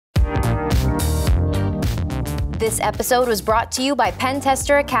This episode was brought to you by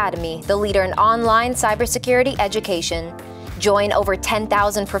Pentester Academy, the leader in online cybersecurity education. Join over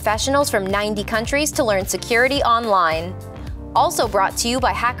 10,000 professionals from 90 countries to learn security online. Also brought to you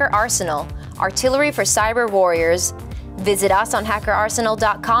by Hacker Arsenal, artillery for cyber warriors. Visit us on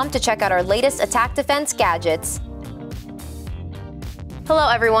hackerarsenal.com to check out our latest attack defense gadgets. Hello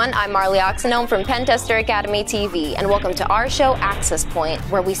everyone, I'm Marley Oxenome from Pentester Academy TV, and welcome to our show Access Point,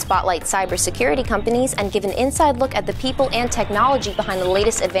 where we spotlight cybersecurity companies and give an inside look at the people and technology behind the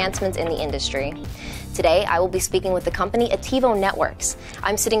latest advancements in the industry. Today, I will be speaking with the company Attivo Networks.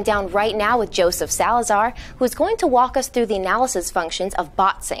 I'm sitting down right now with Joseph Salazar, who is going to walk us through the analysis functions of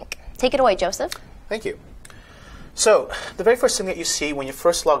BOTsink. Take it away, Joseph. Thank you. So, the very first thing that you see when you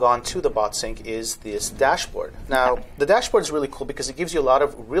first log on to the BOTsink is this dashboard. Now, the dashboard is really cool because it gives you a lot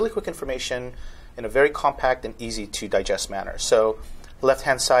of really quick information in a very compact and easy to digest manner. So, the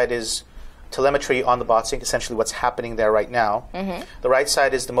left-hand side is telemetry on the BOTsink, essentially what's happening there right now. The right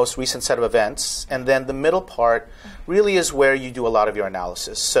side is the most recent set of events. And then the middle part really is where you do a lot of your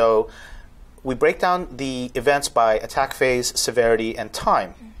analysis. So, we break down the events by attack phase, severity, and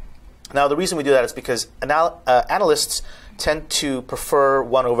time. Now, the reason we do that is because analysts tend to prefer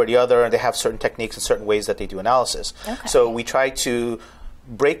one over the other, and they have certain techniques and certain ways that they do analysis. So we try to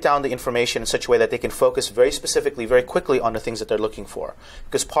break down the information in such a way that they can focus very specifically, very quickly on the things that they're looking for.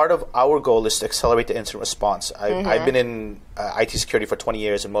 Because part of our goal is to accelerate the incident response. I've been in IT security for 20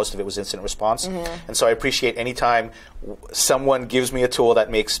 years, and most of it was incident response. And so I appreciate any time someone gives me a tool that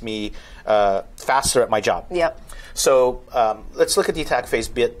makes me faster at my job. So let's look at the attack phase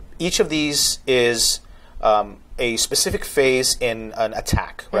bit. Each of these is a specific phase in an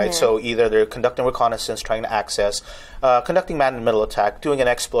attack, right? So either they're conducting reconnaissance, trying to access, conducting man-in-the-middle attack, doing an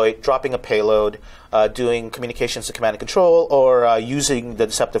exploit, dropping a payload, doing communications to command and control, or using the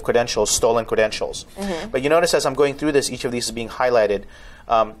deceptive credentials, stolen credentials. But you notice as I'm going through this, each of these is being highlighted.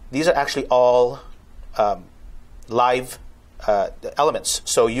 These are actually all live elements.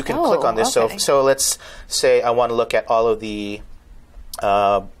 So you can click on this. So let's say I want to look at all of the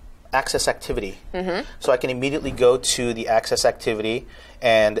access activity. So I can immediately go to the access activity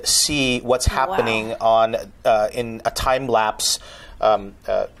and see what's happening on in a time-lapse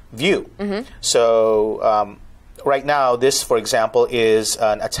view. So right now, this, for example, is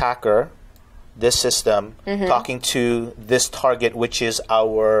an attacker, this system, talking to this target, which is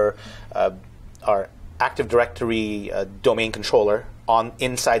our Active Directory domain controller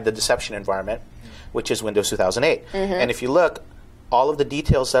inside the deception environment, which is Windows 2008. And if you look, all of the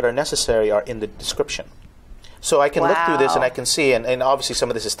details that are necessary are in the description. So I can look through this and I can see, and obviously some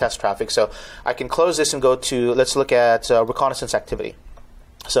of this is test traffic, so I can close this and go to, let's look at reconnaissance activity.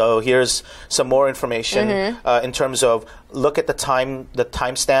 So here's some more information in terms of, look at the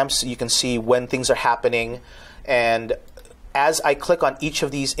timestamps. You can see when things are happening, and as I click on each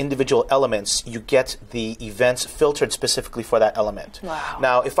of these individual elements, you get the events filtered specifically for that element.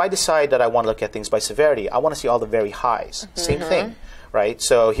 Now, if I decide that I want to look at things by severity, I want to see all the very highs. Same thing, right?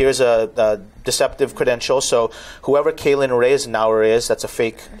 So here's a deceptive credential. So whoever Kaylin Reyes now is, that's a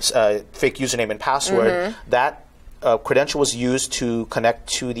fake username and password. That credential was used to connect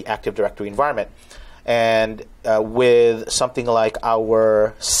to the Active Directory environment. And with something like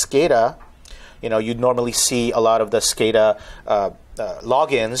our SCADA, you'd normally see a lot of the SCADA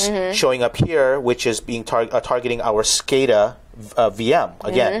logins showing up here, which is being targeting our SCADA VM,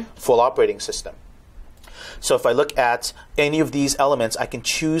 again, full operating system. So if I look at any of these elements, I can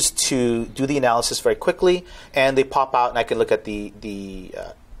choose to do the analysis very quickly, and they pop out, and I can look at the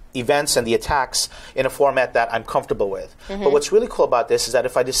events and the attacks in a format that I'm comfortable with. But what's really cool about this is that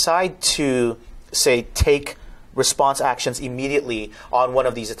if I decide to, say, take response actions immediately on one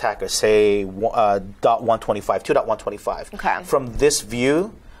of these attackers, say .125, 2.125. From this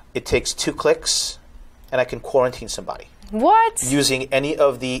view, it takes 2 clicks, and I can quarantine somebody. Using any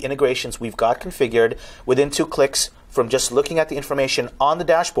of the integrations we've got configured, within 2 clicks, from just looking at the information on the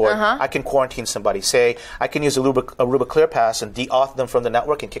dashboard, I can quarantine somebody. Say, I can use Aruba ClearPass and de-auth them from the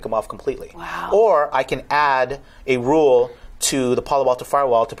network and kick them off completely. Or I can add a rule to the Palo Alto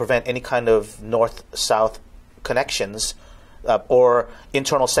firewall to prevent any kind of north-south connections or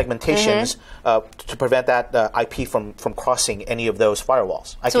internal segmentations to prevent that IP from crossing any of those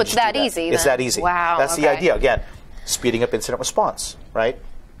firewalls. So it's that easy? It's that easy. That's the idea. Again, speeding up incident response, right?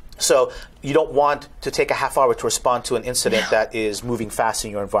 So you don't want to take a half hour to respond to an incident that is moving fast in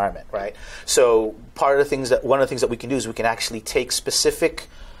your environment, right? So one of the things that we can do is we can actually take specific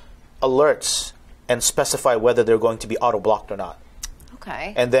alerts and specify whether they're going to be auto-blocked or not.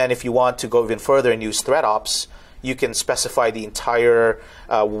 And then if you want to go even further and use threat ops, You can specify the entire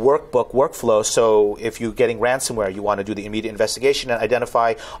workflow. So if you're getting ransomware, you want to do the immediate investigation and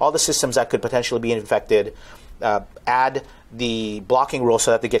identify all the systems that could potentially be infected, add the blocking rule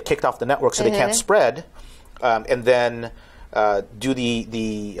so that they get kicked off the network so they can't spread, and then do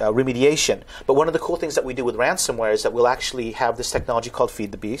the remediation. But one of the cool things that we do with ransomware is that we'll actually have this technology called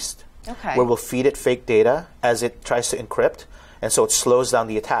Feed the Beast, where we'll feed it fake data as it tries to encrypt, and so it slows down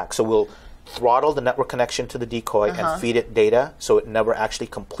the attack. So we'll throttle the network connection to the decoy and feed it data so it never actually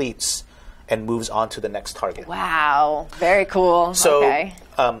completes and moves on to the next target. Wow, very cool. So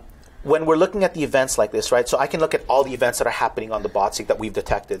when we're looking at the events like this, right? So I can look at all the events that are happening on the BOTsink that we've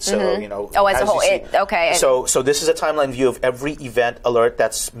detected. So you know, as a whole, So this is a timeline view of every event alert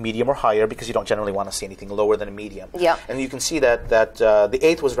that's medium or higher, because you don't generally want to see anything lower than a medium. Yeah. And you can see that the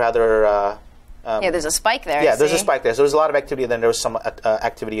 8th was rather. There's a spike there. Yeah, there's a spike there. So there was a lot of activity, and then there was some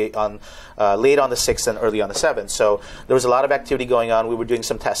activity on late on the 6th and early on the 7th. So there was a lot of activity going on. We were doing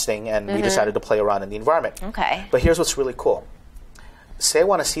some testing, and we decided to play around in the environment. Okay. But here's what's really cool. Say I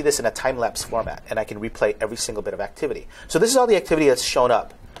want to see this in a time-lapse format, and I can replay every single bit of activity. So this is all the activity that's shown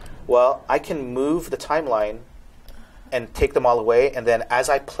up. Well, I can move the timeline and take them all away, and then as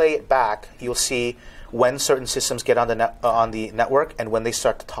I play it back, you'll see when certain systems get on the network and when they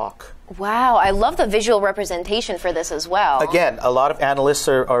start to talk. Wow, I love the visual representation for this as well. Again, a lot of analysts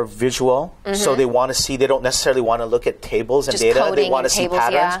are visual, so they want to see, they don't necessarily want to look at tables and data, they want to see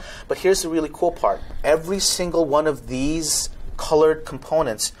patterns. Yeah. But here's the really cool part. Every single one of these colored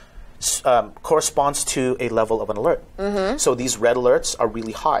components corresponds to a level of an alert. So these red alerts are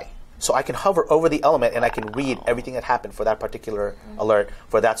really high. So I can hover over the element and I can read everything that happened for that particular alert,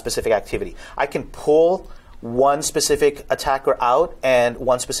 for that specific activity. I can pull one specific attacker out and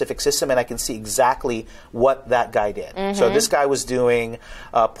one specific system, and I can see exactly what that guy did. So this guy was doing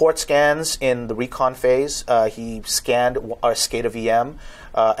port scans in the recon phase. He scanned our SCADA VM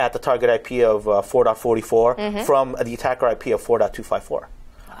at the target IP of 4.44 from the attacker IP of 4.254.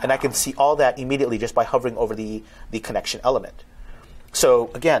 And I can see all that immediately just by hovering over the connection element.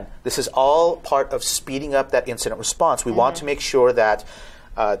 So again, this is all part of speeding up that incident response. We want to make sure that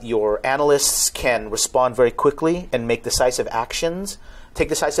your analysts can respond very quickly and make decisive actions, take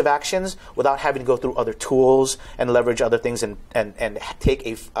decisive actions without having to go through other tools and leverage other things and take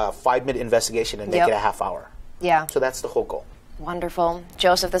a 5-minute investigation and make it a half hour. Yeah. So that's the whole goal. Wonderful.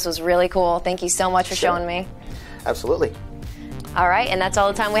 Joseph, this was really cool. Thank you so much for showing me. Absolutely. All right, and that's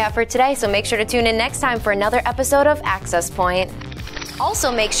all the time we have for today, so make sure to tune in next time for another episode of Access Point.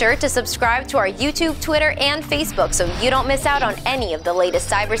 Also, make sure to subscribe to our YouTube, Twitter, and Facebook so you don't miss out on any of the latest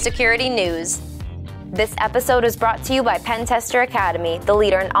cybersecurity news. This episode is brought to you by Pentester Academy, the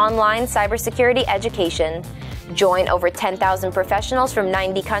leader in online cybersecurity education. Join over 10,000 professionals from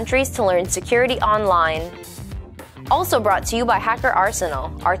 90 countries to learn security online. Also brought to you by Hacker Arsenal,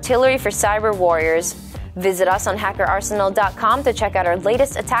 artillery for cyber warriors. Visit us on hackerarsenal.com to check out our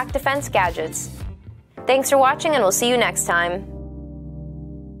latest attack defense gadgets. Thanks for watching, and we'll see you next time.